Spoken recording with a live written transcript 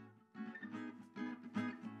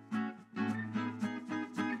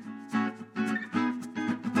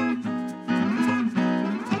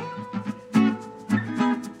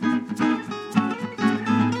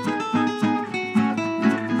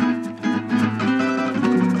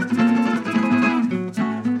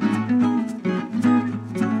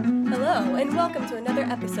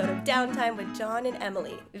Downtime with John and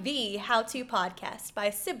Emily, the how-to podcast by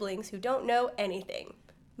siblings who don't know anything.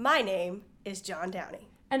 My name is John Downey.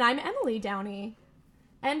 And I'm Emily Downey.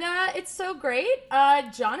 And it's so great.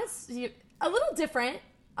 John is a little different.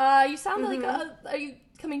 You sound like, are you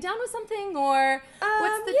coming down with something, or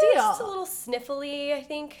what's the deal? Just a little sniffly, I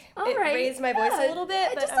think. All it right. raised my voice a little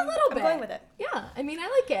bit, but just a little bit. I'm going with it. Yeah, I mean, I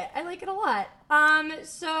like it. I like it a lot.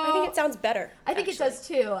 So I think it sounds better. I think it does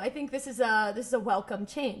too. I think this is a welcome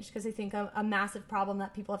change, because I think a massive problem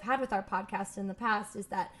that people have had with our podcast in the past is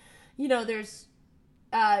that, there's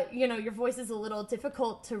your voice is a little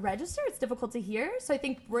difficult to register. It's difficult to hear. So I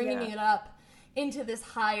think bringing it up into this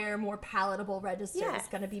higher, more palatable register is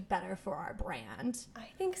going to be better for our brand. I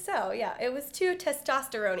think so, yeah. It was too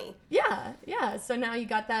testosterone-y. Yeah. So now you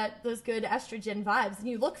got those good estrogen vibes, and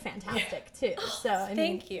you look fantastic, too. So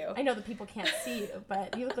Thank you. I know that people can't see you,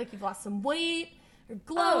 but you look like you've lost some weight. You're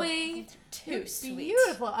glowing. Too sweet.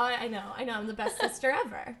 Beautiful. I know. I'm the best sister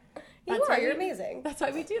ever. You're amazing. That's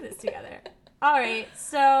why we do this together. All right.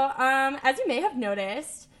 So, as you may have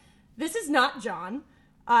noticed, this is not John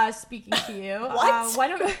speaking to you. What? Why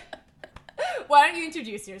don't you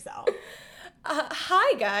introduce yourself?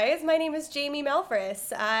 Hi, guys. My name is Jamie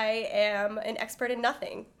Melfris. I am an expert in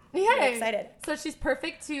nothing. Yay. I'm excited. So she's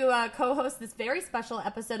perfect to co-host this very special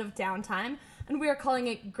episode of Downtime, and we are calling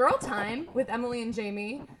it Girl Time with Emily and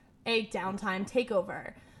Jamie, a Downtime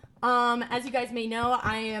takeover. As you guys may know,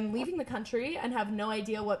 I am leaving the country and have no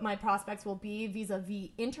idea what my prospects will be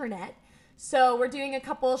vis-a-vis internet. So we're doing a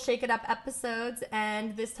couple Shake It Up episodes,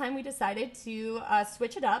 and this time we decided to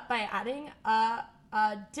switch it up by adding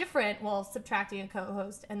subtracting a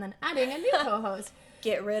co-host and then adding a new co-host.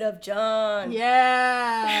 Get rid of John.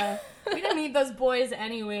 Yeah. We don't need those boys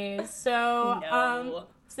anyways. So, No.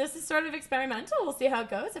 So this is sort of experimental. We'll see how it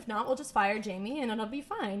goes. If not, we'll just fire Jamie and it'll be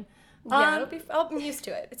fine. Yeah, I'm used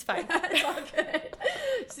to it. It's fine. It's all good.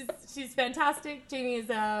 She's fantastic. Jamie is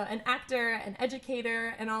an actor, an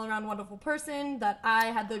educator, an all-around wonderful person that I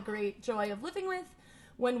had the great joy of living with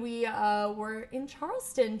when we were in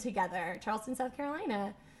Charleston together, South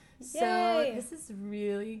Carolina. So Yay. this is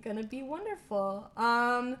really going to be wonderful.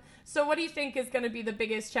 So what do you think is going to be the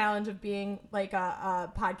biggest challenge of being like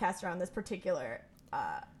a podcaster on this particular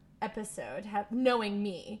episode, knowing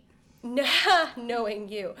me? Knowing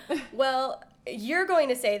you. Well, you're going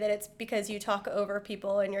to say that it's because you talk over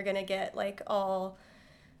people and you're going to get all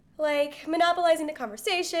monopolizing the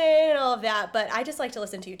conversation and all of that, but I just like to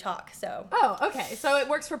listen to you talk, so. Oh, okay. So it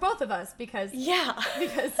works for both of us because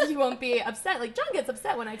because you won't be upset. Like John gets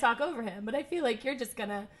upset when I talk over him, but I feel like you're just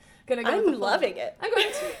gonna go with the I'm flow. loving it. I'm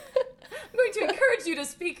going to encourage you to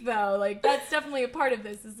speak though. Like that's definitely a part of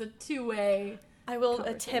this. Is a two-way I will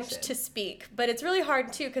attempt to speak, but it's really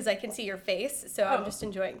hard too because I can see your face, so I'm just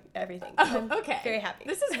enjoying everything. Oh, okay. Very happy.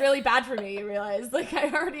 This is really bad for me, you realize. Like, I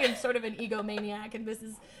already am sort of an egomaniac, and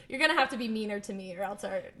you're going to have to be meaner to me, or else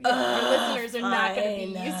our listeners are not going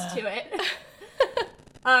to be used to it.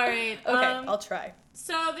 All right. Okay, I'll try.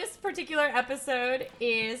 So this particular episode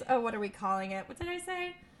is, what are we calling it? What did I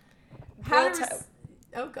say? How to respond.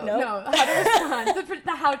 The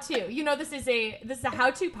how-to. This is a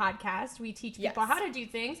how-to podcast. We teach people how to do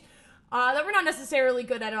things that we're not necessarily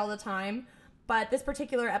good at all the time. But this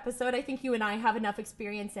particular episode, I think you and I have enough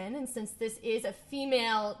experience in. And since this is a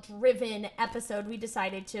female-driven episode, we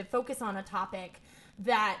decided to focus on a topic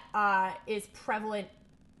that is prevalent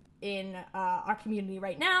in our community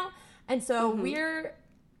right now. And so we're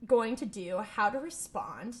going to do how to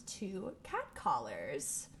respond to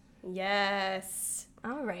catcallers. Yes.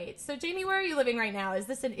 All right. So, Jamie, where are you living right now? Is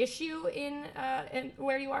this an issue in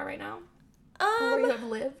where you are right now? Where you have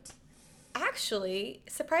lived? Actually,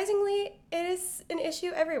 surprisingly, it is an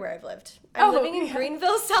issue everywhere I've lived. I'm living in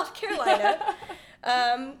Greenville, South Carolina.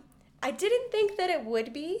 I didn't think that it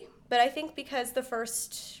would be, but I think because the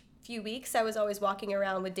first few weeks I was always walking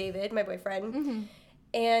around with David, my boyfriend,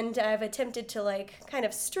 and I've attempted to kind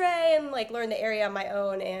of stray and learn the area on my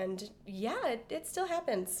own, and it still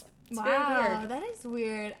happens. It's very weird. That is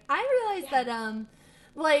weird. I realized that,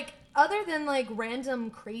 other than, random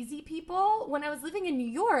crazy people, when I was living in New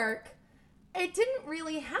York, it didn't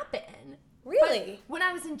really happen. Really? But when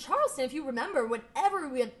I was in Charleston, if you remember, whenever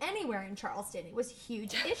we went anywhere in Charleston, it was a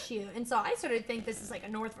huge issue. And so I sort of think this is, a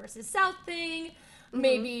North versus South thing.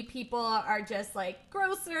 Maybe people are just,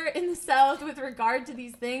 grosser in the South with regard to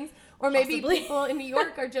these things. Or maybe people in New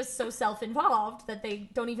York are just so self-involved that they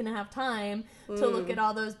don't even have time to look at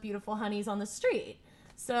all those beautiful honeys on the street.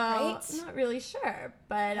 So I'm not really sure.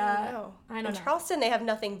 But I don't know. In Charleston, they have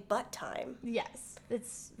nothing but time. Yes.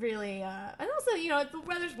 It's really, and also, if the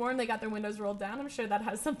weather's warm, they got their windows rolled down. I'm sure that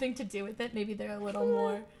has something to do with it. Maybe they're a little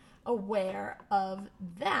more aware of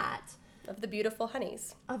that. Of the beautiful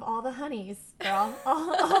honeys. Of all the honeys.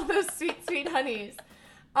 all those sweet, sweet honeys.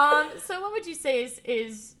 So what would you say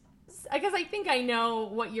is I guess I think I know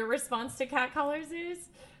what your response to catcallers is.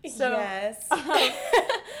 So, yes.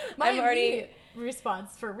 My immediate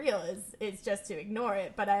response for real is just to ignore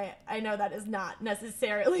it, but I know that is not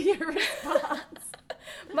necessarily your response.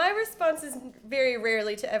 My response is very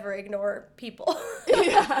rarely to ever ignore people.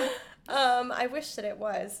 Yeah. I wish that it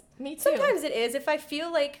was. Me too. Sometimes it is. If I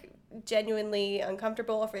feel like genuinely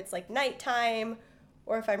uncomfortable, if it's like nighttime,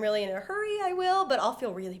 or if I'm really in a hurry, I will, but I'll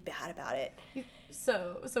feel really bad about it.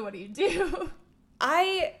 So what do you do?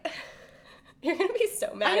 You're going to be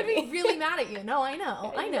so mad at me. I'm going to be really mad at you. No, I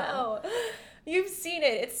know. I know. You've seen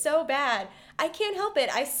it. It's so bad. I can't help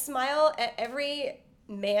it. I smile at every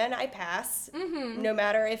man I pass, no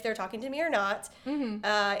matter if they're talking to me or not.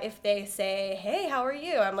 If they say, hey, how are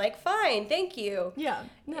you? I'm like, fine, thank you. Yeah.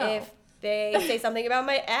 No. If they say something about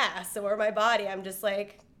my ass or my body, I'm just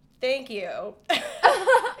like, thank you.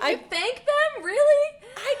 You thank them? Really?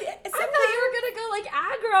 I thought you were going to go like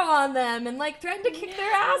aggro on them and like threaten to kick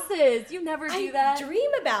their asses. You never do that. I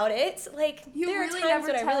dream about it. Like, there really are times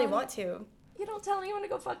when I really them? want to. You don't tell anyone to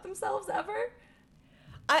go fuck themselves ever?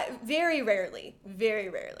 Very rarely. Very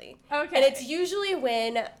rarely. Okay. And it's usually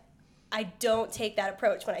when I don't take that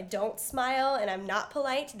approach. When I don't smile and I'm not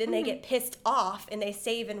polite, then they get pissed off and they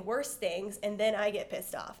say even worse things, and then I get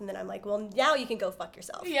pissed off. And then I'm like, well, now you can go fuck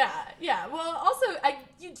yourself. Yeah. Well, also,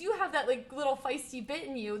 you do have that like little feisty bit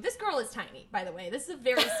in you. This girl is tiny, by the way. This is a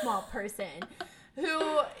very small person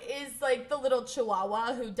who is like the little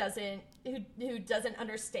chihuahua who doesn't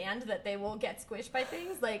understand that they will get squished by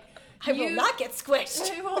things. Like, I will not get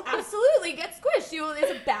squished. You will absolutely get squished.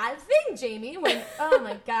 It's a bad thing, Jamie. Oh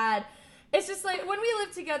my God. It's just like when we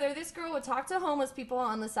lived together, this girl would talk to homeless people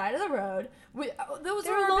on the side of the road. Those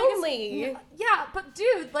They're were lonely. Yeah, but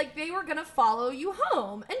dude, like they were gonna follow you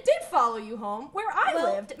home and did follow you home where I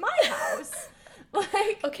lived at my house.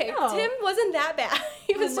 Like, okay, no. Tim wasn't that bad.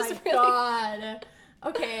 He was just really. God.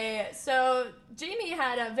 Okay, so Jamie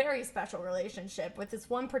had a very special relationship with this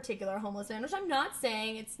one particular homeless man, which I'm not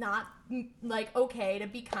saying it's not like okay to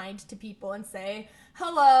be kind to people and say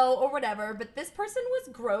hello or whatever, but this person was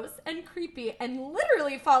gross and creepy and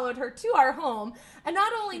literally followed her to our home and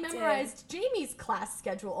not only memorized Jamie's class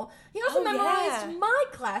schedule, he also memorized my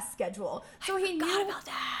class schedule. So he knew about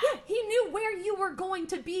that. Yeah, he knew where you were going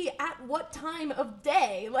to be at what time of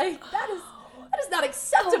day. Like that is not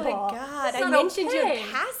acceptable. Oh my God. I mentioned you in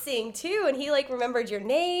passing too, and he like remembered your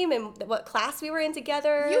name and what class we were in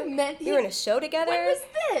together. We were in a show together. When was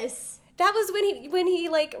this? That was when he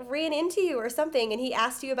like ran into you or something, and he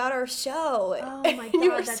asked you about our show. Oh my God,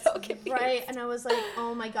 you were that's so confused. Right. And I was like,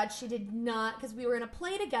 oh my God, she did not, because we were in a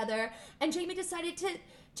play together, and Jamie decided to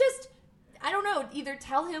just, I don't know, either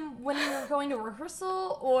tell him when we were going to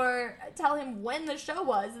rehearsal or tell him when the show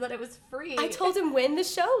was, that it was free. I told him when the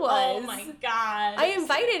show was. Oh my God. I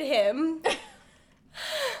invited him.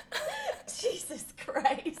 Jesus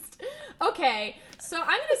Christ. Okay, so I'm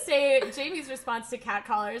going to say Jamie's response to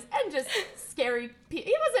catcallers and just scary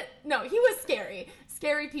people. He was scary.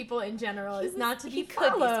 Scary people in general is not to be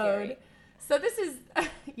followed. Could be scary. So this is,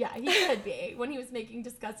 yeah, he could be when he was making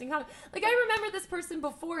disgusting comments. Like, I remember this person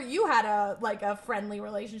before you had a friendly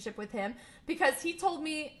relationship with him because he told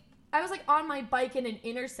me, I was like on my bike in an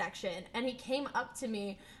intersection and he came up to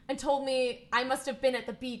me and told me I must have been at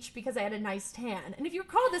the beach because I had a nice tan. And if you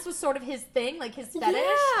recall, this was sort of his thing, like his fetish.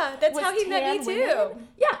 Yeah, that's how he met me too. Women.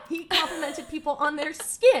 Yeah, he complimented people on their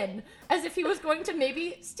skin as if he was going to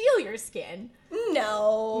maybe steal your skin.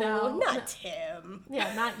 No, not Tim.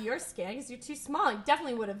 Yeah, not your skin because you're too small. He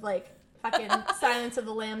definitely would have like fucking Silence of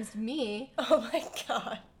the Lambs me. Oh my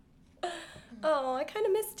God. Oh, I kind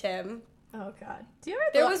of missed him. Oh God.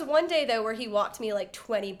 There was one day though where he walked me like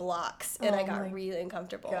 20 blocks and I got really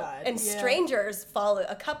uncomfortable. God, and strangers followed,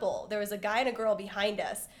 a couple. There was a guy and a girl behind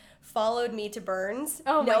us followed me to Burns,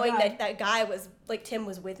 knowing that guy was like Tim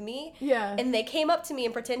was with me. Yeah. And they came up to me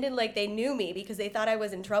and pretended like they knew me because they thought I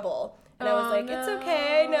was in trouble. And I was like, it's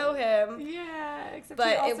okay, I know him. Yeah, except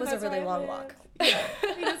but it was a really long walk. Yeah,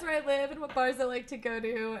 he knows where I live and what bars I like to go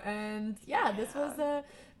to, and yeah, this was a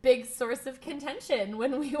big source of contention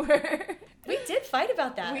when we did fight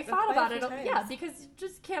about that. We fought about it, yeah, because you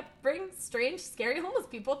just can't bring strange, scary homeless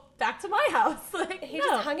people back to my house. Like he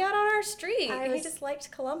just hung out on our street. He just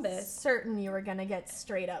liked Columbus. Certain you were gonna get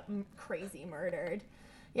straight up crazy murdered.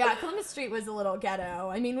 Yeah, Columbus Street was a little ghetto.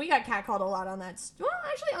 I mean, we got catcalled a lot on that. Well,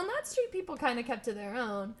 actually, on that street, people kind of kept to their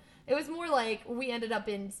own. It was more like we ended up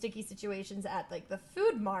in sticky situations at like the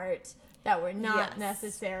food mart that were not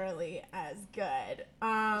necessarily as good.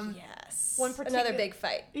 Yes. Another big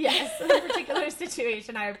fight. Yes. One particular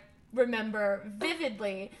situation I remember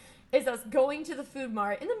vividly is us going to the food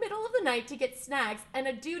mart in the middle of the night to get snacks, and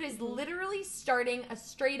a dude is literally starting a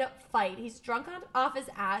straight up fight. He's drunk off his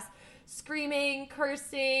ass, screaming,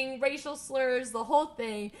 cursing, racial slurs, the whole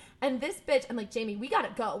thing. And this bitch, I'm like, Jamie, we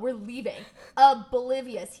gotta go. We're leaving.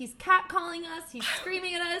 Oblivious. He's catcalling us. He's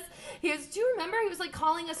screaming at us. Do you remember? He was like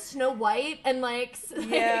calling us Snow White and like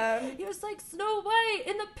he was like, Snow White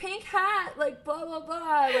in the pink hat, like blah, blah,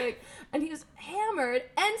 blah. Like, and he was hammered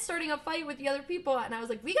and starting a fight with the other people. And I was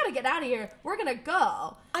like, we gotta get out of here. We're gonna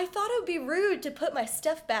go. I thought it would be rude to put my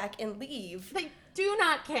stuff back and leave. They do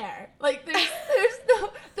not care. Like, there's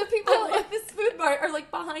no, the people at this food mart are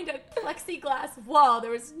like behind a plexiglass wall.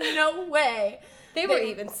 There was no way. They were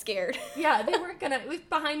even scared. Yeah, they weren't gonna, it was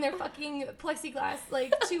behind their fucking plexiglass,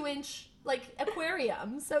 like 2-inch, like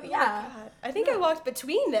aquarium. So yeah. Oh my God. I think I walked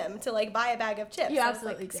between them to like buy a bag of chips. You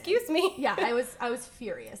absolutely did. Excuse me. Yeah, I was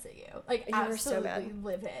furious at you. Like, you absolutely were so mad.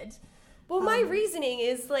 Livid. Well, my reasoning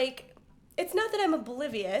is like, it's not that I'm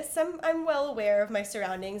oblivious. I'm well aware of my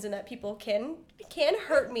surroundings and that people can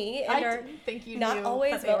hurt me and are think you not knew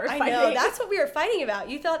always. That I know, that's what we were fighting about.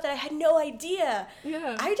 You thought that I had no idea.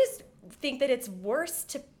 Yeah. I just think that it's worse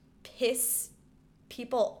to piss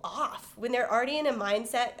people off when they're already in a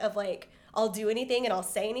mindset of like, I'll do anything and I'll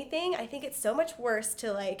say anything. I think it's so much worse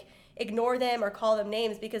to like ignore them or call them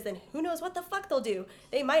names, because then who knows what the fuck they'll do.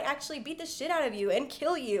 They might actually beat the shit out of you and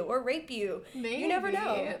kill you or rape you. Maybe. You never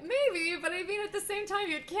know. Maybe, but I mean at the same time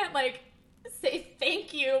you can't like say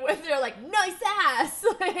thank you when they're like, nice ass.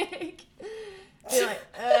 Like, you're like,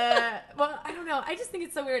 well, I don't know. I just think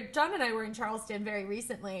it's so weird. John and I were in Charleston very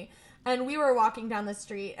recently, and we were walking down the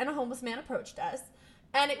street and a homeless man approached us,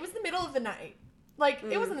 and it was the middle of the night. Like,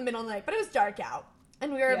 it wasn't the middle of the night, but it was dark out.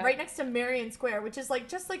 And we were right next to Marion Square, which is like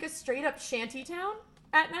just like a straight up shanty town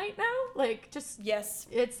at night now. Like, just,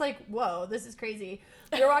 it's like, whoa, this is crazy.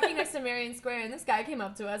 We were walking next to Marion Square, and this guy came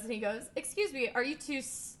up to us, and he goes, excuse me, he asked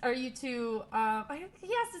us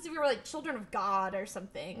if we were like children of God or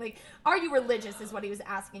something. Like, are you religious is what he was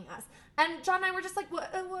asking us. And John and I were just like,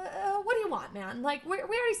 what do you want, man? Like, we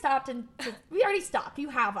already stopped, and we already stopped. You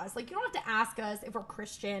have us. Like, you don't have to ask us if we're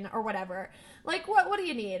Christian or whatever. Like, what do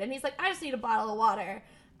you need? And he's like, I just need a bottle of water.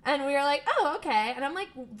 And we were like, oh, okay. And I'm like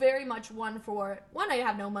very much one, I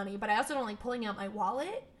have no money, but I also don't like pulling out my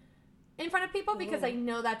wallet in front of people, because I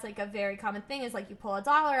know that's like a very common thing is like you pull $1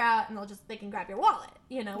 out and they can grab your wallet,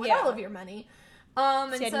 you know, with all of your money.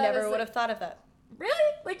 I never would have thought of that.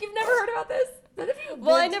 Really? Like, you've never heard about this?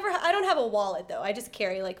 Well, I don't have a wallet though. I just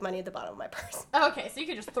carry like money at the bottom of my purse. Okay, so you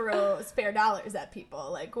can just throw spare dollars at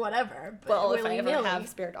people, like whatever. But well, if I ever have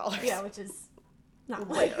spare dollars. Yeah, which is not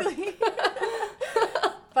likely.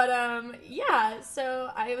 But yeah,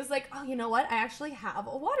 so I was like, oh, you know what? I actually have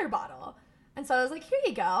a water bottle. And so I was like, here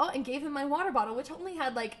you go, and gave him my water bottle, which only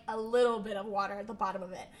had like a little bit of water at the bottom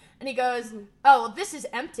of it. And he goes, oh, well, this is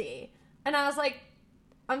empty. And I was like,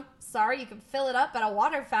 I'm sorry, you can fill it up at a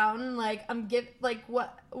water fountain. Like,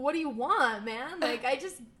 what do you want, man? Like, I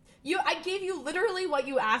gave you literally what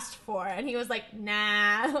you asked for. And he was like,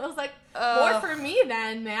 nah. I was like, more for me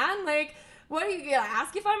then, man. Like, what are you gonna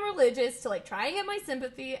ask if I'm religious to like try and get my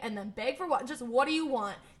sympathy and then beg for what? Just what do you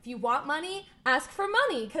want? If you want money, ask for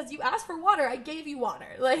money, because you asked for water. I gave you water.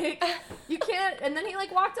 Like, you can't. And then he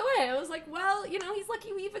like walked away. I was like, well, you know, he's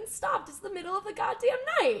lucky we even stopped. It's the middle of the goddamn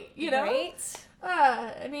night, you know? Right.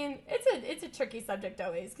 I mean, it's a tricky subject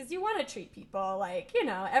always, because you want to treat people like, you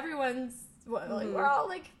know, everyone's like, we're all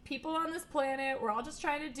like people on this planet. We're all just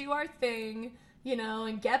trying to do our thing, you know,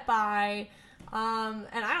 and get by. And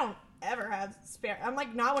I don't ever have spare. I'm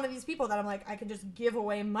like not one of these people that I'm like I can just give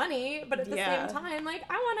away money, but at the same time, like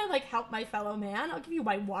I want to like help my fellow man. I'll give you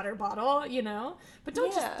my water bottle, you know, but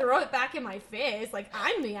don't just throw it back in my face like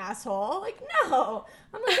I'm the asshole. Like, no,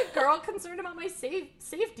 I'm like a girl concerned about my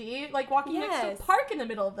safety, like walking next to a park in the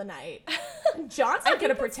middle of the night. And John's not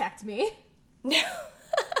gonna protect me. No.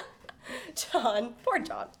 John, poor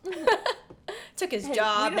John. Took his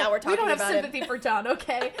job. Now we're talking about it. We don't have sympathy for John,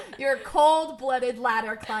 okay? You're a cold-blooded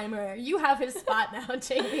ladder climber. You have his spot now,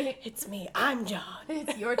 Jamie. It's me. I'm John.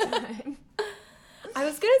 It's your time. I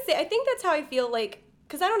was going to say, I think that's how I feel like,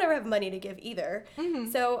 because I don't ever have money to give either.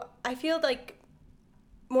 Mm-hmm. So I feel like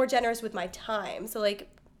more generous with my time. So like,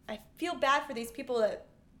 I feel bad for these people that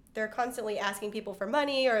they're constantly asking people for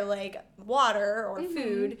money or like water or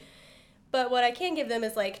food. But what I can give them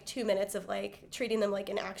is, like, 2 minutes of, like, treating them like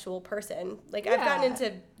an actual person. Like, I've gotten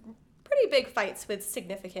into pretty big fights with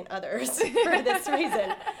significant others for this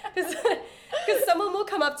reason. Because someone will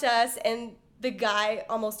come up to us and the guy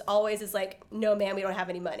almost always is like, no, man, we don't have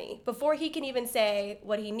any money, before he can even say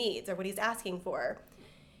what he needs or what he's asking for.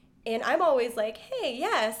 And I'm always like, hey,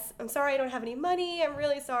 yes, I'm sorry I don't have any money. I'm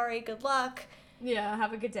really sorry. Good luck. Yeah,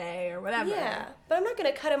 have a good day or whatever. Yeah, but I'm not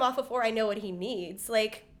going to cut him off before I know what he needs.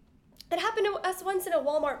 Like, it happened to us once in a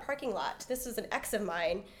Walmart parking lot. This was an ex of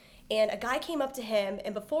mine, and a guy came up to him,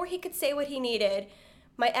 and before he could say what he needed,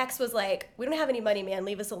 my ex was like, we don't have any money, man.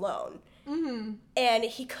 Leave us alone. Mm-hmm. And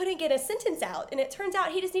he couldn't get a sentence out, and it turns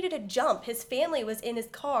out he just needed to jump. His family was in his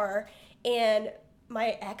car, and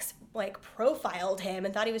my ex, like, profiled him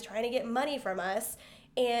and thought he was trying to get money from us,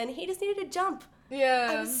 and he just needed to jump. Yeah.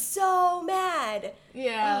 I was so mad.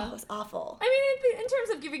 Yeah. Oh, it was awful. I mean, in terms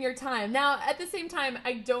of giving your time. Now, at the same time,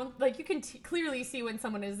 I don't, like, you can clearly see when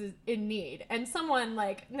someone is in need. And someone,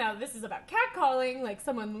 like, now this is about catcalling, like,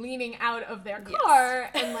 someone leaning out of their car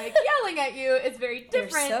and, like, yelling at you is very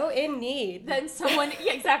different. They're so in need. Than someone,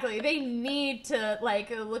 yeah, exactly. They need to, like,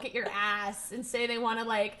 look at your ass and say they want to,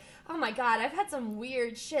 like, oh my God, I've had some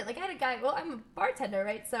weird shit. Like, I had a guy, well, I'm a bartender,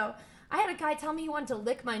 right? So I had a guy tell me he wanted to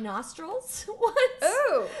lick my nostrils once.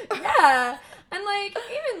 Oh. Yeah. And, like,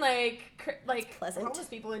 even, like pleasant. homeless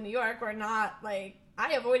people in New York were not, like,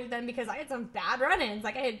 I avoided them because I had some bad run-ins.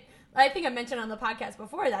 Like, I think I mentioned on the podcast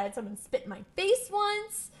before that I had someone spit in my face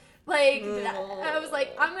once. Like, I was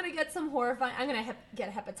like, I'm going to get some horrifying, I'm going to get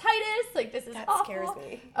a hepatitis. Like, this is awful. That scares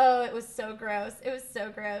me. Oh, it was so gross. It was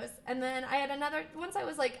so gross. And then I had another, once I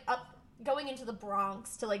was, like, going into the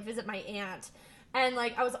Bronx to, like, visit my aunt. And,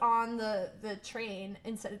 like, I was on the train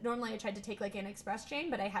instead. Normally I tried to take, like, an express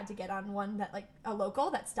train, but I had to get on one that, like, a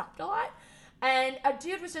local that stopped a lot. And a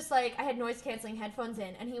dude was just like, I had noise-canceling headphones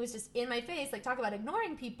in, and he was just in my face, like, talk about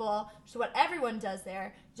ignoring people, which is what everyone does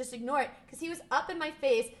there. Just ignore it. Because he was up in my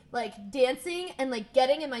face, like, dancing and, like,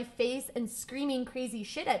 getting in my face and screaming crazy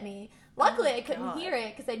shit at me. Luckily, I couldn't hear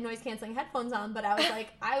it because I had noise-canceling headphones on, but I was like,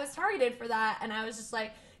 I was targeted for that, and I was just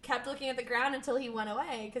like, kept looking at the ground until he went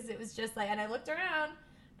away, because it was just like, and I looked around,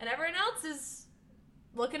 and everyone else is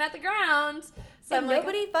looking at the ground. So and I'm like,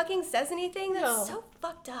 nobody fucking says anything? That's so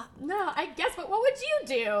fucked up. No, I guess, but what would you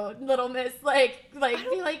do, little miss? Like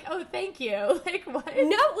be like, oh, thank you. Like, what? No,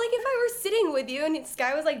 like, if I were sitting with you and this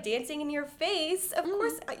guy was, like, dancing in your face, of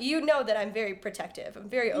course, you know that I'm very protective. I'm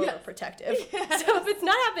very overprotective. Yes. So if it's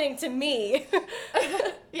not happening to me,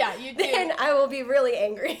 yeah, you do. Then I will be really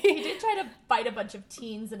angry. He did try to fight a bunch of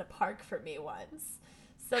teens in a park for me once.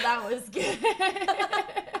 So that was good.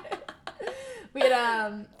 We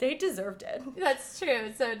had they deserved it. That's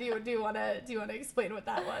true. So do you want to explain what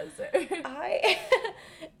that was?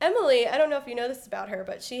 Emily, I don't know if you know this about her,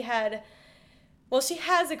 but she has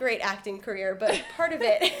a great acting career, but part of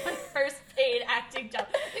it my first paid acting job.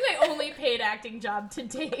 I think my only paid acting job to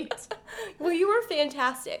date. Well, you were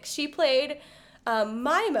fantastic. She played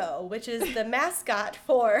Mimo, which is the mascot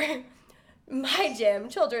for my gym,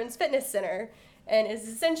 Children's Fitness Center. And is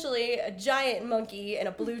essentially a giant monkey in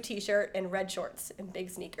a blue t-shirt and red shorts and big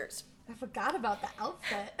sneakers. I forgot about the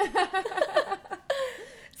outfit.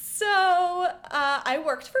 So I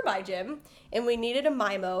worked for my gym, and we needed a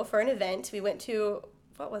Mimo for an event. We went to,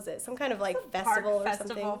 what was it? Some kind of, like, festival or something.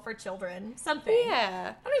 Festival for children. Something.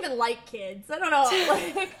 Yeah. I don't even like kids. I don't know.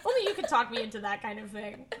 Like, only you could talk me into that kind of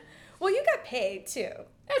thing. Well, you got paid, too.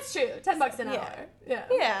 That's true. $10 an hour. Yeah.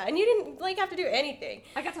 Yeah, and you didn't, like, have to do anything.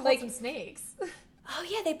 I got to hold some snakes. Oh,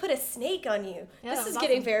 yeah, they put a snake on you. Yeah, this is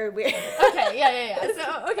getting very weird. Okay, yeah.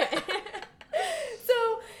 So, okay.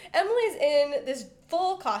 So, Emily's in this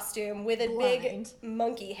full costume with a big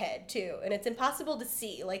monkey head, too. And it's impossible to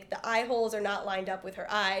see. Like, the eye holes are not lined up with her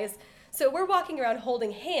eyes. So we're walking around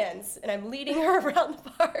holding hands, and I'm leading her around the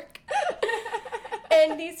park.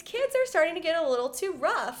 And these kids are starting to get a little too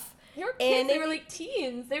rough. Your kids, they were like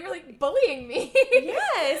teens. They were like bullying me.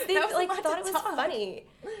 Yes, they like thought it was funny.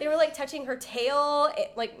 They were like touching her tail,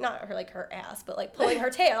 like not her ass, but like pulling her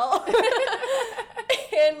tail,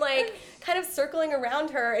 and like kind of circling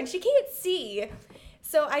around her, and she can't see.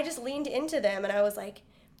 So I just leaned into them, and I was like,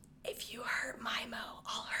 "If you hurt Mimo,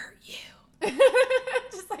 I'll hurt you."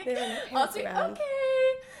 Just like, I'll say, okay,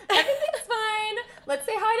 everything's fine. Let's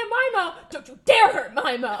say hi to Mimo. Don't you dare hurt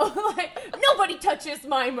Mimo. Like, nobody touches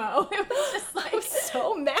Mimo. It was just like, I was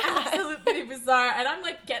so mad. Absolutely bizarre. And I'm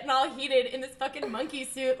like getting all heated in this fucking monkey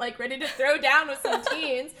suit, like ready to throw down with some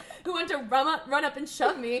teens who want to run up and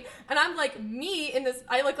shove me. And I'm like me in this,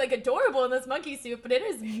 I look like adorable in this monkey suit, but it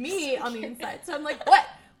is me on the inside. So I'm like,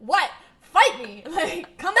 what? Fight me.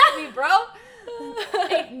 Like, come at me, bro.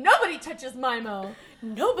 Ain't nobody touches Mimo.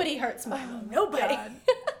 Nobody hurts Mimo. Nobody.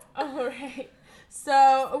 All right.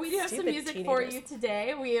 So we do have some music for you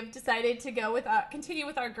today. We have decided to go with continue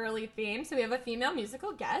with our girly theme. So we have a female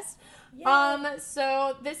musical guest. Yay.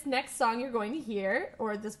 So this next song you're going to hear,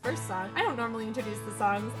 or this first song, I don't normally introduce the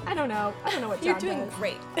songs. I don't know what John does. You're doing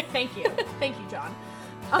great. Thank you, John.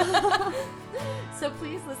 So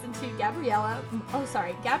please listen to Gabrielle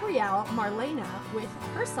Marlena with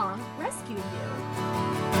her song "Rescue You."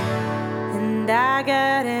 And I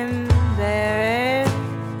get embarrassed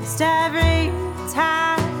every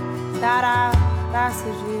time that I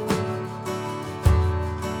message you.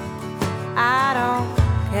 I don't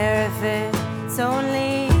care if it's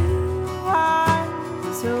only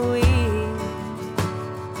once a week.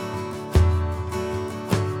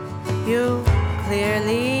 You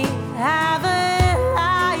clearly have a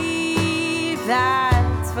life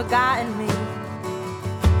that's forgotten me,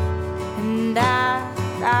 and I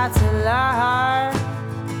got to learn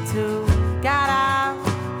to get out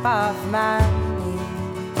of my knee.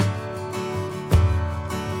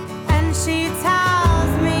 And she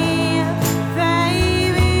tells me,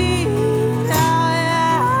 baby, God's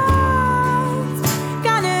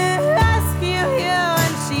gonna rescue you.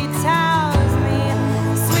 And she tells me,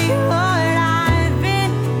 sweetheart, I've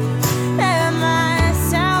been there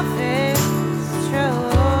myself, it's true.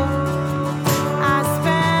 I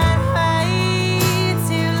spent way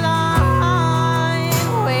too long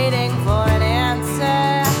waiting for an answer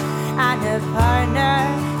and a partner.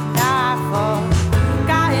 Now I've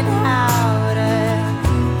forgotten how to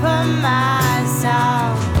put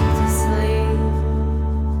myself to sleep.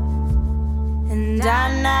 And I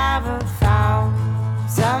never found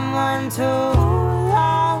someone to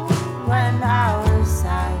love when I was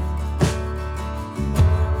sad.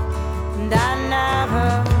 And I never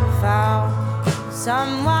found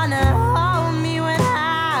someone to hold me when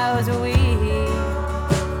I was weak.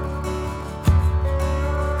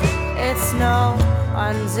 It's no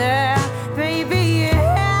wonder, baby, you're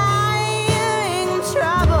having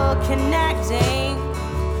trouble connecting.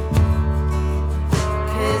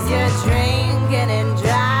 'Cause you're drinking and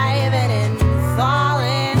driving and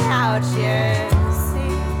falling out your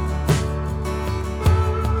seat.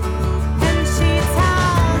 And she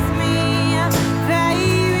tells me,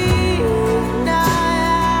 baby, God's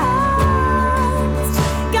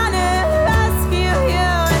gonna rescue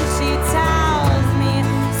you. And she tells me,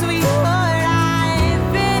 sweetheart, I've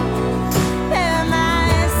been there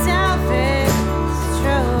myself, it's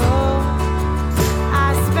true. I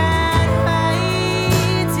spent way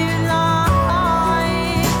too long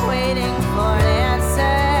waiting for an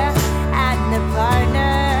answer and a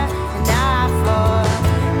partner. And now I've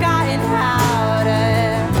forgotten how to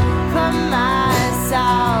put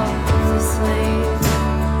myself to sleep.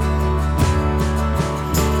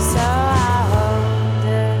 So I hold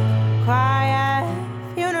a quiet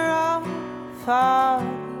funeral for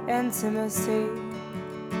intimacy.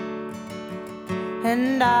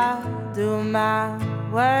 And I'll do my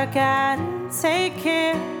work and take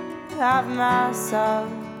care of myself.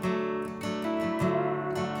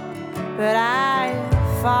 But I've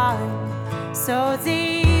fallen so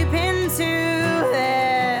deep into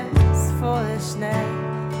this foolishness,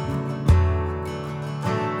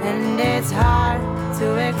 and it's hard to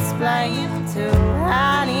explain to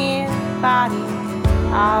anybody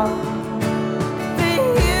else. But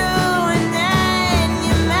you, and then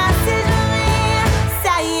you message me,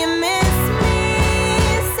 say you miss me,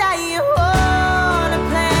 say you wanna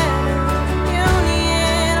plan a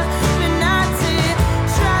reunion, but not to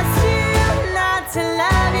trust you, not to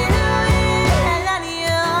love you, and then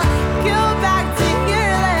you go back to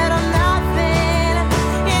your little nothing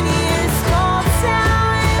in your small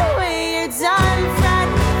town where you're done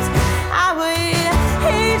friends. I would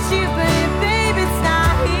hate you, but babe, it's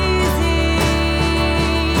not easy.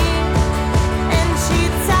 And she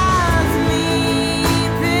tells me,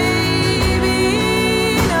 baby,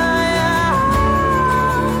 no,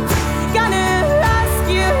 I'm gonna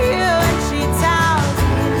rescue you. And she tells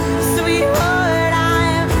me, sweetheart,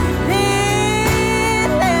 I've been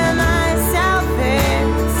there myself,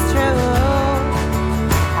 it's true.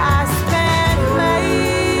 I spent way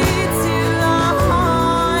too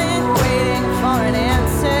long waiting for an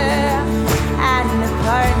answer and a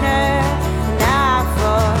partner. Now I've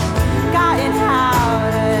forgotten how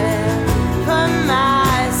to put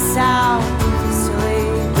myself to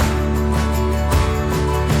sleep.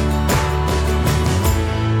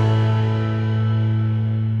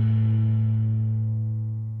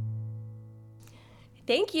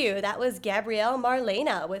 Thank you. That was Gabrielle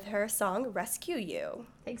Marlena with her song "Rescue You."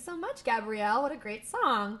 Thanks so much, Gabrielle. What a great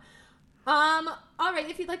song. All right,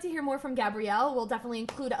 if you'd like to hear more from Gabrielle, we'll definitely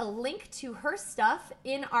include a link to her stuff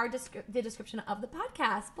in our the description of the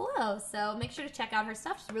podcast below. So make sure to check out her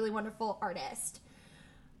stuff. She's a really wonderful artist.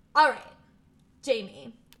 All right,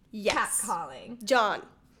 Jamie. Yes. Catcalling. John,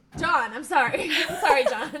 I'm sorry. I'm sorry,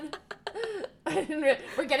 John.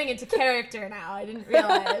 We're getting into character now. I didn't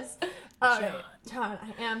realize. All right, John.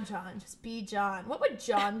 I am John. Just be John. What would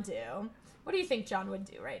John do? What do you think John would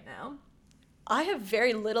do right now? I have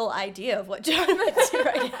very little idea of what John would do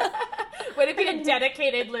right now. Would it be a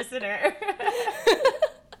dedicated listener?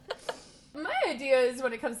 My idea is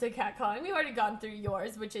when it comes to catcalling, we've already gone through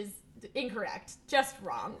yours, which is incorrect. Just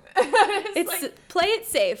wrong. It's like, play it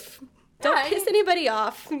safe. Don't piss anybody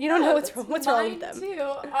off. You don't know what's wrong with them. Too.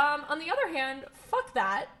 On the other hand, fuck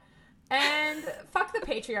that. And fuck the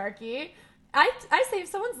patriarchy. I say if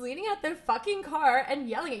someone's leaning out their fucking car and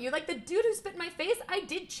yelling at you, like the dude who spit in my face, I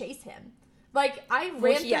did chase him. Like,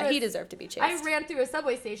 he deserved to be chased. I ran through a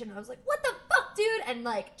subway station and I was like, what the fuck, dude? And,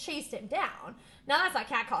 like, chased him down. Now, that's not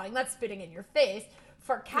catcalling. That's spitting in your face.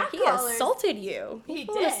 For catcallers... He assaulted you. He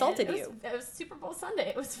did. Assaulted you. It was Super Bowl Sunday.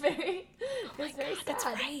 It was very, very sad. That's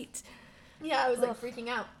right. Yeah, I was, like, freaking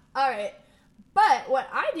out. All right. But what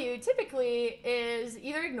I do typically is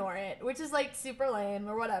either ignore it, which is like super lame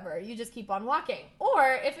or whatever. You just keep on walking.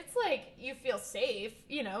 Or if it's like you feel safe,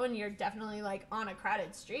 you know, and you're definitely like on a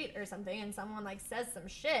crowded street or something and someone like says some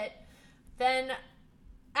shit, then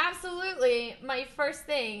absolutely my first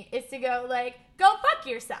thing is to go like, go fuck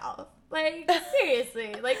yourself. Like,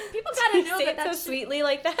 seriously. Like, people gotta know that that's... so sweetly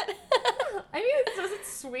like that? I mean, was it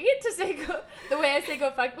sweet to say go... The way I say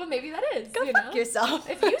go fuck... Well, maybe that is, Go fuck yourself.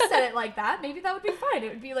 If you said it like that, maybe that would be fine. It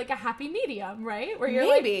would be like a happy medium, right? Where you're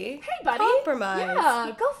maybe. Like, hey, buddy. Compromise.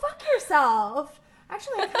 Yeah, go fuck yourself.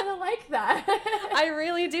 Actually, I kind of like that. I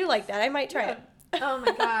really do like that. I might try it. Oh,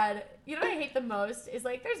 my God. You know what I hate the most is,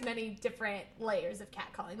 like, there's many different layers of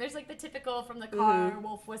catcalling. There's, like, the typical from the car,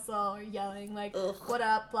 wolf whistle, or yelling, like, what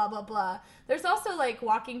up, blah, blah, blah. There's also, like,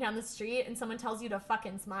 walking down the street and someone tells you to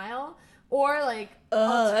fucking smile. Or, like...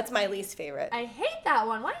 that's my least favorite. I hate that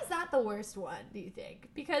one. Why is that the worst one, do you think?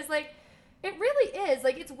 Because, like, it really is.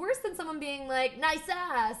 Like, it's worse than someone being, like, nice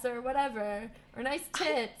ass or whatever. Or nice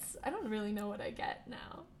tits. I don't really know what I get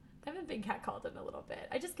now. I haven't been catcalled in a little bit.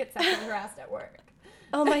 I just get sexually harassed at work.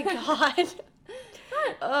 Oh my God. People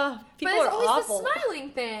but it's are always awful. the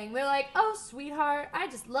smiling thing. They're like, oh, sweetheart, I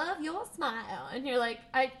just love your smile. And you're like,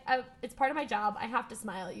 I it's part of my job. I have to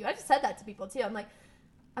smile at you. I've said that to people too. I'm like,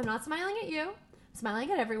 I'm not smiling at you. I'm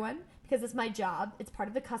smiling at everyone because it's my job. It's part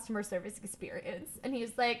of the customer service experience. And he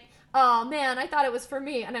was like, oh man, I thought it was for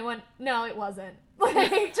me. And I went, no, it wasn't.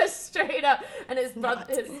 Like, just straight up. And his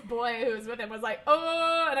boy who was with him was like,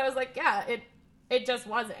 oh, and I was like, yeah, it just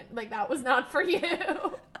wasn't. Like, that was not for you.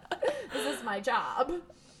 This is my job.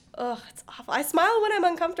 Ugh, it's awful. I smile when I'm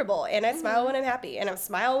uncomfortable, and I smile when I'm happy, and I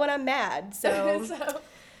smile when I'm mad, so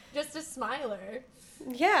just a smiler.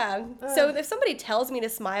 Yeah. So if somebody tells me to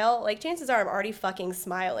smile, like, chances are I'm already fucking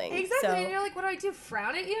smiling. Exactly. So. And you're like, what do I do?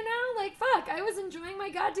 Frown at you now? Like, fuck, I was enjoying my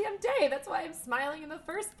goddamn day. That's why I'm smiling in the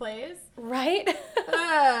first place. Right?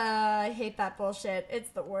 I hate that bullshit. It's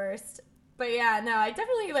the worst. But yeah, no, I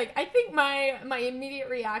definitely, like, I think my immediate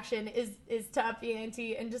reaction is to up the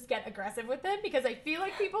ante and just get aggressive with them because I feel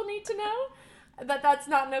like people need to know that that's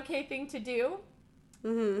not an okay thing to do.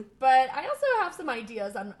 Mm-hmm. But I also have some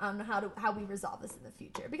ideas on how we resolve this in the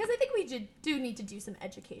future because I think we do need to do some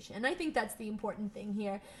education. And I think that's the important thing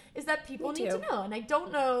here is that people need to know. And I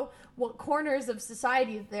don't know what corners of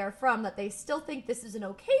society they're from that they still think this is an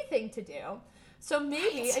okay thing to do. So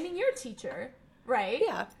maybe, I mean, you're a teacher, right?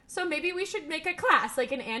 Yeah. So maybe we should make a class,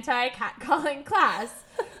 like an anti-catcalling class.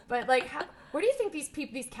 But like, where do you think these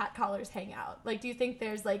catcallers hang out? Like, do you think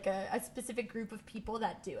there's like a specific group of people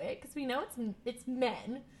that do it? Because we know it's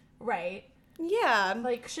men, right? Yeah.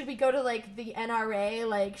 Like, should we go to like the NRA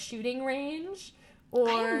like shooting range,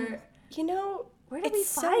 or you know, where do we find it's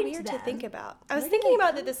so weird them? to think about. I was thinking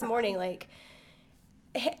about it this morning, like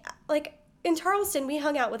in Charleston, we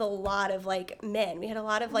hung out with a lot of like men. We had a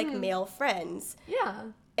lot of like male friends. Yeah.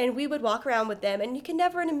 And we would walk around with them, and you can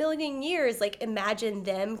never in a million years, like, imagine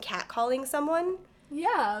them catcalling someone.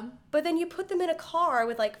 Yeah. But then you put them in a car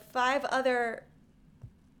with, like, 5 other...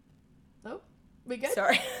 Oh, we good?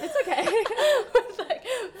 Sorry. It's okay. With,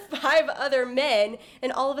 like, 5 other men,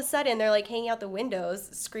 and all of a sudden they're, like, hanging out the windows,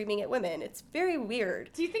 screaming at women. It's very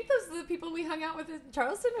weird. Do you think those are the people we hung out with in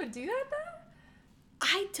Charleston would do that, though?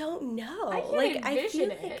 I don't know. I can't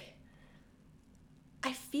envision it.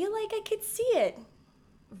 I feel like I could see it.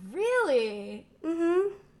 Really?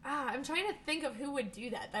 Mm-hmm. I'm trying to think of who would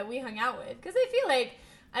do that we hung out with. Because I feel like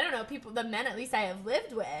I don't know, the men at least I have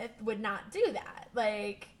lived with would not do that.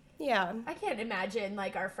 Like, yeah. I can't imagine,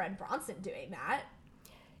 like, our friend Bronson doing that.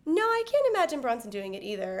 No, I can't imagine Bronson doing it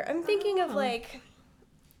either. I'm thinking of, like,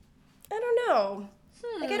 I don't know.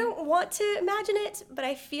 Like, I don't want to imagine it, but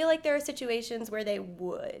I feel like there are situations where they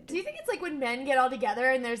would. Do you think it's like when men get all together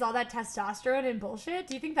and there's all that testosterone and bullshit?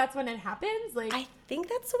 Do you think that's when it happens? Like, I think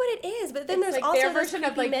that's what it is, but then there's like also their those version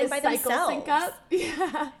of creepy like men the by cycle themselves. sync up.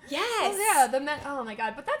 Yeah. Yes. Oh, yeah, the men. Oh my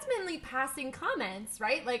god, but that's mainly passing comments,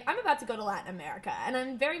 right? Like, I'm about to go to Latin America, and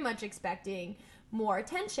I'm very much expecting more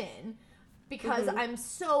attention because I'm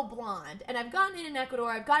so blonde, and I've gotten it in Ecuador,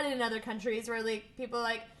 I've gotten it in other countries where like people are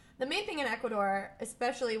like. The main thing in Ecuador,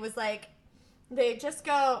 especially, was like they just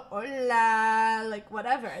go hola, like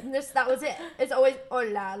whatever, and that was it. It's always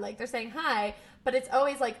hola, like they're saying hi, but it's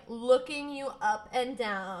always like looking you up and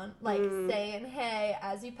down, like saying hey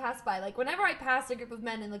as you pass by. Like whenever I passed a group of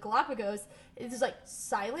men in the Galapagos, it's just like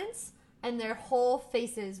silence, and their whole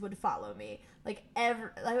faces would follow me. Like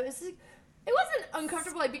it wasn't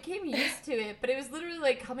uncomfortable. I became used to it, but it was literally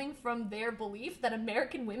like coming from their belief that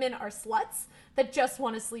American women are sluts that just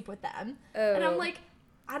want to sleep with them. Oh. And I'm like,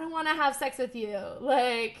 I don't want to have sex with you.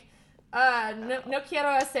 Like, no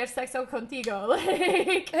quiero hacer sexo contigo.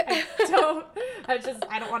 Like,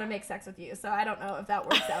 I don't want to make sex with you. So I don't know if that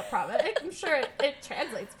works out probably. I'm sure it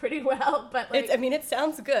translates pretty well, but like. It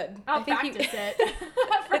sounds good. I'll practice it.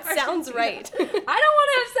 It sounds right. I don't want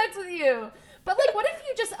to have sex with you. But, like, what if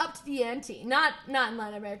you just upped the ante? Not in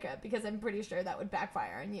Latin America, because I'm pretty sure that would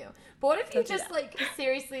backfire on you. But what if you just, like,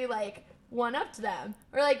 seriously, like, one-upped them?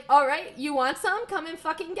 Or, like, all right, you want some? Come and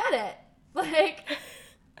fucking get it. Like,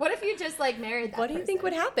 what if you just, like, married that What do you think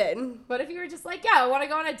would happen? What if you were just like, yeah, want to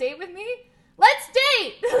go on a date with me? Let's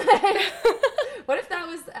date! Like, what if that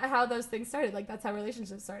was how those things started? Like, that's how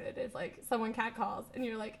relationships started. If, like, someone catcalls and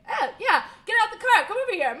you're like, yeah, get out the car, come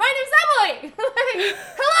over here. My name's Emily! Like,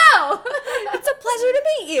 hello! It's a pleasure to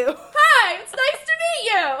meet you. Hi, it's nice to meet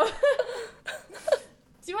you!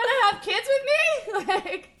 Do you want to have kids with me?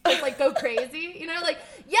 Like, just, like, go crazy? You know, like,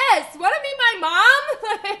 yes, want to meet my mom?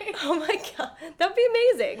 Like, oh my god, that'd be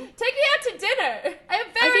amazing. Take me out to dinner. I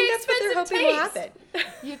have very expensive taste. I think that's what they're hoping will happen.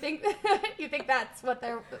 You think that's what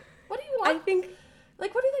they're... What do you want? I think...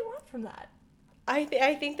 Like, what do they want from that?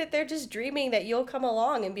 I think that they're just dreaming that you'll come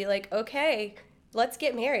along and be like, okay, let's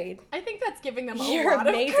get married. I think that's giving them a You're lot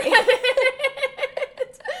amazing. of credit.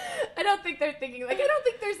 I don't think they're thinking, like, I don't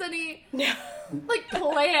think there's any, like,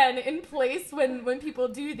 plan in place when people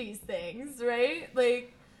do these things, right?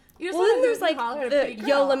 Like, you just then there's, like, the,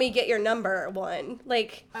 yo, let me get your number one.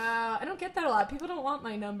 Like... I don't get that a lot. People don't want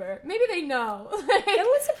my number. Maybe they know. Like, that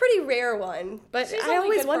was a pretty rare one. But I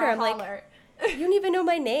always wonder, I'm like, you don't even know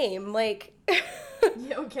my name. Like,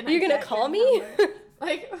 yo, you're going to call me?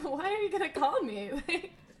 Like, why are you going to call me?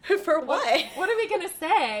 Like, for what? What are we going to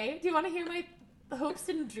say? Do you want to hear my hopes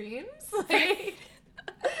and dreams? Like...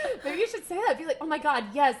 Maybe you should say that. Be like, oh my god,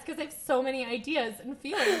 yes, because I have so many ideas and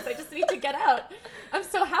feelings. I just need to get out. I'm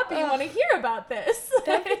so happy you want to hear about this.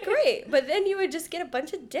 That'd be great. But then you would just get a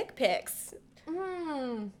bunch of dick pics.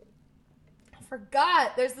 I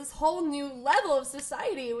forgot. There's this whole new level of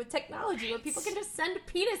society with technology where people can just send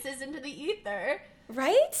penises into the ether.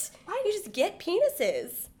 Right? Why? You just get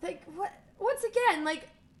penises. Like, what? Once again, like,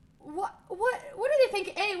 what do they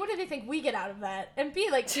think? A, what do they think we get out of that? And B,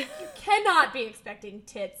 like, you cannot be expecting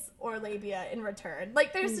tits or labia in return.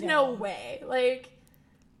 Like, there's no way. Like,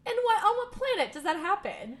 and on what planet does that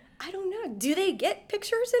happen? I don't know. Do they get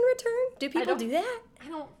pictures in return? Do people do that?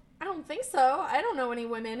 I don't think so. I don't know any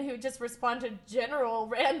women who just respond to general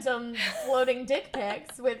random floating dick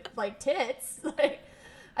pics with, like, tits. Like,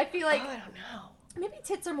 I feel like... Oh, I don't know. Maybe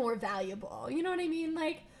tits are more valuable. You know what I mean?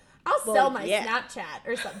 Like... I'll sell my Snapchat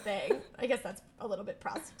or something. I guess that's a little bit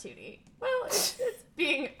prostitute-y. Well,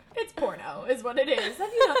 it's porno is what it is.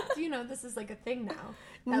 Do you know this is like a thing now?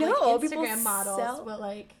 That, no, like, Instagram models will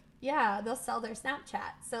like, they'll sell their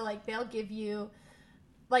Snapchat. So like they'll give you,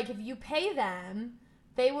 like if you pay them,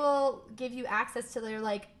 they will give you access to their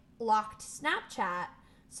like locked Snapchat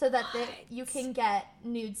so that you can get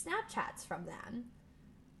nude Snapchats from them.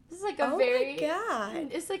 This is like a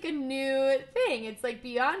it's like a new thing. It's like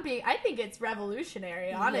beyond being, I think it's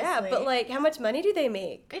revolutionary, honestly. Yeah, but like how much money do they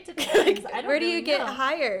make? It depends. I don't Where do really you get know.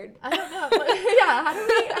 hired? I don't know. Yeah,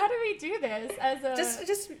 how do we do this as a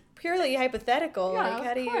just purely hypothetical? Yeah, like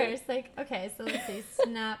how do course. Like, okay, so let's see,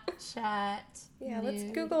 Snapchat. Yeah, let's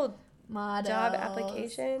Google models. Job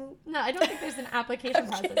application. No, I don't think there's an application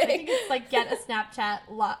process. I think it's like get a Snapchat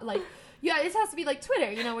like yeah, it has to be like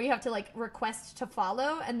Twitter, you know, where you have to like request to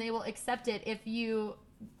follow and they will accept it if you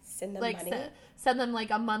Send them like money? Send them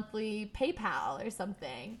like a monthly PayPal or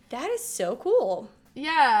something. That is so cool.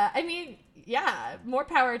 Yeah, I mean, yeah, more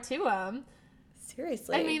power to them.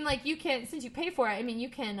 Seriously. I mean, like, you can, since you pay for it, I mean, you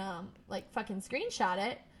can, like, fucking screenshot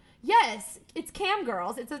it. Yes, it's cam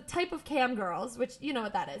girls. It's a type of cam girls, which, you know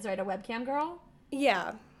what that is, right? A webcam girl?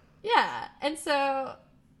 Yeah. Yeah, and so,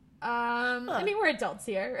 I mean, we're adults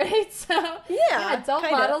here, right? So, yeah adult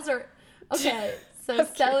kinda. models are, okay, so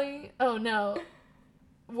selling, oh no,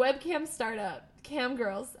 webcam startup. Cam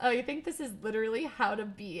girls. Oh, you think this is literally how to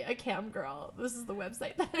be a cam girl? This is the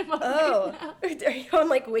website that I'm on right now. Are you on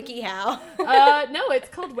like WikiHow? No, it's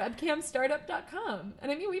called webcamstartup.com.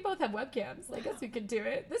 And I mean, we both have webcams. I guess we could do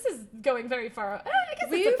it. This is going very far. I guess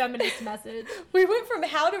it's a feminist message. We went from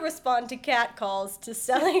how to respond to cat calls to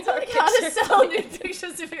selling our pictures. How to sell nude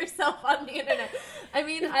pictures of yourself on the internet. I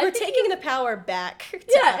mean, we're taking the power back.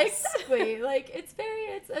 Yeah, us. exactly. Like it's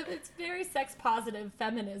very sex positive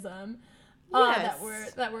feminism. Yes.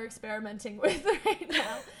 That we're experimenting with right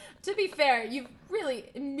now. To be fair, you've really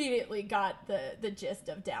immediately got the gist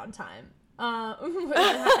of downtime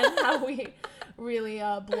and how we really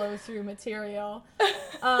blow through material.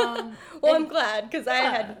 I'm glad because I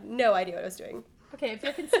had no idea what I was doing. Okay, if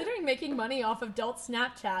you're considering making money off of adult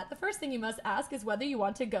Snapchat, the first thing you must ask is whether you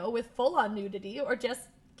want to go with full-on nudity or just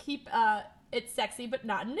keep it sexy but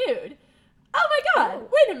not nude. Oh my god,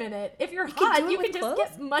 wait a minute. If you're hot, you can just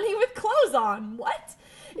get money with clothes on. What?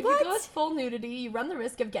 If you go with full nudity, you run the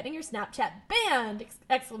risk of getting your Snapchat banned!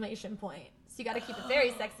 Exclamation point. So you gotta keep it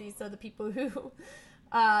very sexy so the people who,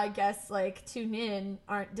 I guess, like, tune in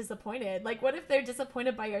aren't disappointed. Like, what if they're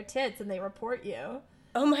disappointed by your tits and they report you?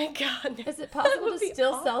 Oh my god. Is it possible to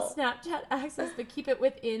still sell Snapchat access but keep it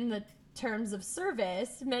within the terms of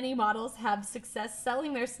service? Many models have success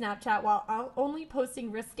selling their Snapchat while only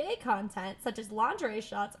posting risque content such as lingerie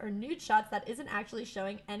shots or nude shots that isn't actually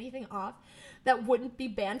showing anything off that wouldn't be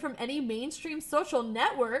banned from any mainstream social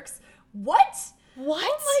networks. What? Oh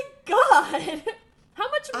my god. How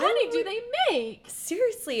much money do they make?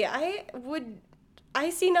 Seriously, I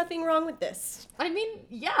see nothing wrong with this. I mean,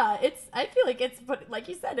 yeah, I feel like it's, like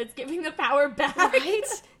you said, it's giving the power back. Right?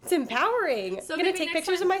 It's empowering. So I'm going to take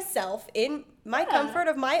pictures of myself in my comfort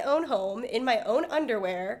of my own home, in my own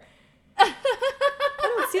underwear. I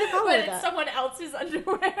don't see the problem with that. But it's someone else's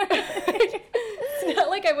underwear. It's not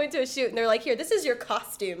like I went to a shoot and they're like, here, this is your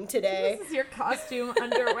costume today. This is your costume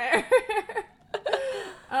underwear.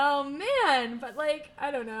 Oh man, but like, I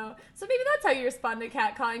don't know. So maybe that's how you respond to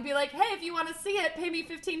catcalling. Be like, hey, if you want to see it, pay me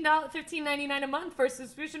 $15.99 a month for a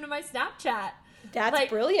subscription to my Snapchat. That's like,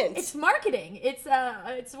 brilliant. It's marketing. It's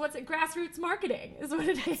grassroots marketing is what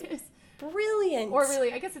it is. Brilliant. Or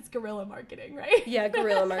really, I guess it's guerrilla marketing, right? Yeah,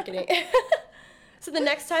 guerrilla marketing. So the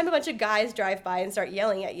next time a bunch of guys drive by and start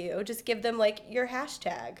yelling at you, just give them like your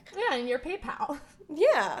hashtag. Yeah, and your PayPal.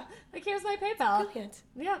 Yeah. Like, here's my PayPal. Brilliant.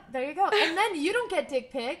 Yeah, there you go. And then you don't get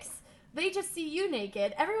dick pics. They just see you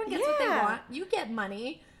naked. Everyone gets what they want. You get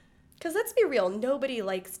money. Because let's be real, nobody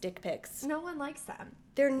likes dick pics. No one likes them.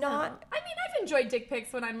 They're not. No. I mean, I've enjoyed dick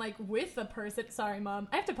pics when I'm like with a person. Sorry, Mom.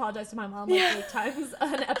 I have to apologize to my mom like 8 times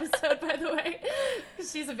an episode, by the way.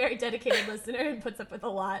 She's a very dedicated listener and puts up with a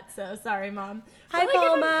lot. So sorry, Mom. Hi, but,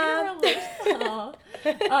 Mama.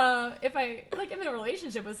 If I'm in a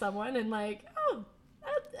relationship with someone and like, I'll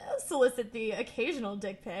solicit the occasional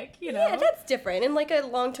dick pic, you know? Yeah, that's different. In like a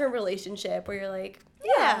long-term relationship where you're like,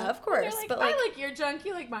 yeah, of course. Like, but like, I like your junk,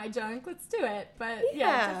 you like my junk, let's do it. But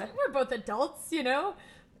yeah, we're both adults, you know?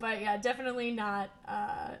 But yeah, definitely not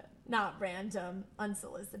random,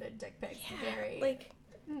 unsolicited dick pics. Yeah, Very, like,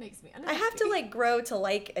 it makes me unhappy. I have to like grow to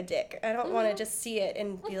like a dick. I don't want to just see it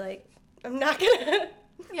and be like, I'm not gonna.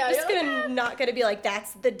 Yeah, I'm just not gonna be like,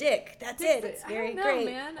 that's the dick. That's it. It's very great.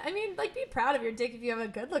 Man. I mean, like, be proud of your dick if you have a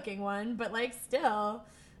good-looking one, but like, still,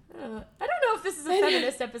 I don't know if this is a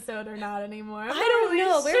feminist episode or not anymore. I don't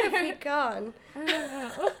know. Where have we gone? I don't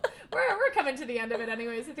know. We're coming to the end of it,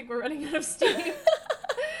 anyways. I think we're running out of steam.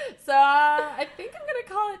 So I think I'm gonna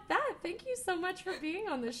call it that. Thank you so much for being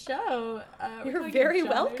on the show. You're very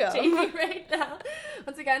welcome. Jamie right now.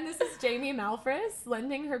 Once again, this is Jamie Malfris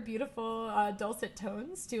lending her beautiful dulcet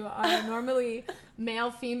tones to our normally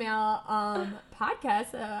male-female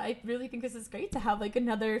podcast. I really think this is great to have like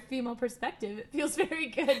another female perspective. It feels very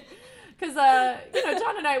good. Because,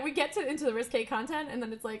 John and I, we get into the risque content, and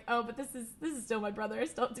then it's like, oh, but this is still my brother. I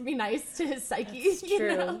still have to be nice to his psyche. That's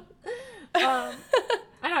true. You know?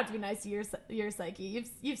 I don't have to be nice to your psyche.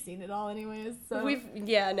 You've seen it all anyways. So. We've been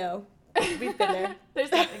there.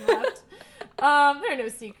 There's nothing left. There are no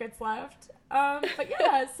secrets left. But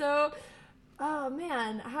yeah, so Oh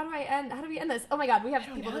man, how do we end this? Oh my god, we have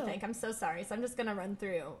people to thank. I'm so sorry. So I'm just gonna run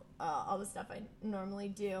through all the stuff I normally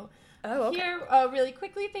do. Oh, okay. Here, really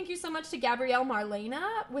quickly, thank you so much to Gabrielle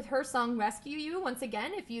Marlena with her song Rescue You. Once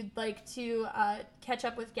again, if you'd like to catch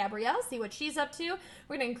up with Gabrielle, see what she's up to,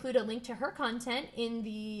 we're going to include a link to her content in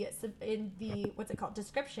the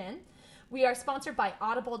description. We are sponsored by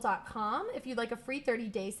Audible.com. If you'd like a free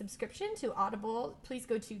 30-day subscription to Audible, please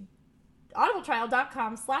go to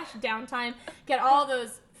audibletrial.com/downtime. Get all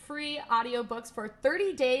those free audiobooks for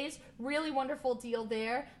 30 days. Really wonderful deal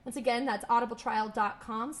there. Once again, that's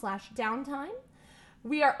audibletrial.com/downtime.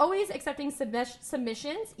 We are always accepting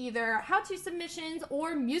submissions, either how-to submissions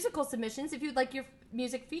or musical submissions. If you'd like your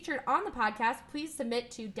music featured on the podcast, please submit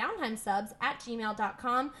to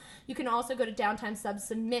downtimesubs@gmail.com. You can also go to Downtime Subs,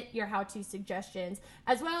 submit your how-to suggestions,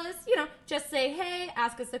 as well as, just say, hey,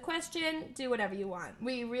 ask us a question, do whatever you want.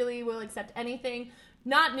 We really will accept anything.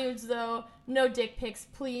 Not nudes, though. No dick pics,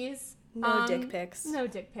 please. No dick pics. No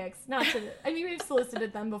dick pics. We've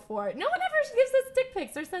solicited them before. No one ever gives us dick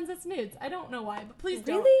pics or sends us nudes. I don't know why, but please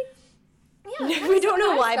don't. Really? Yeah. We don't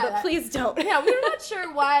know why, but please don't. Yeah, we're not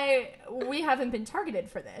sure why we haven't been targeted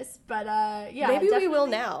for this, but yeah. Maybe we will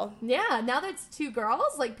now. Yeah, now that it's two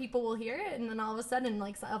girls, people will hear it, and then all of a sudden,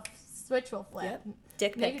 a switch will flip. Yep.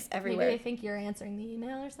 Dick pics everywhere. Maybe they think you're answering the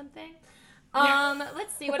email or something.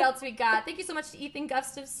 Let's see what else we got. Thank you so much to Ethan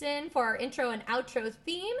Gustafson for our intro and outro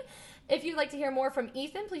theme. If you'd like to hear more from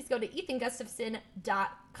Ethan, please go to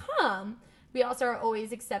ethangustafson.com. We also are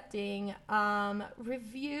always accepting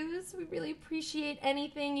reviews. We really appreciate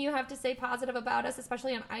anything you have to say positive about us,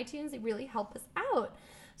 especially on iTunes. They really help us out.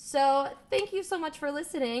 So thank you so much for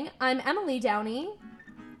listening. I'm Emily Downey.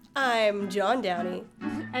 I'm John Downey.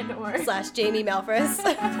 And or /Jamie Malfris.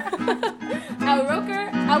 Al Roker,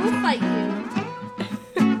 I will fight you.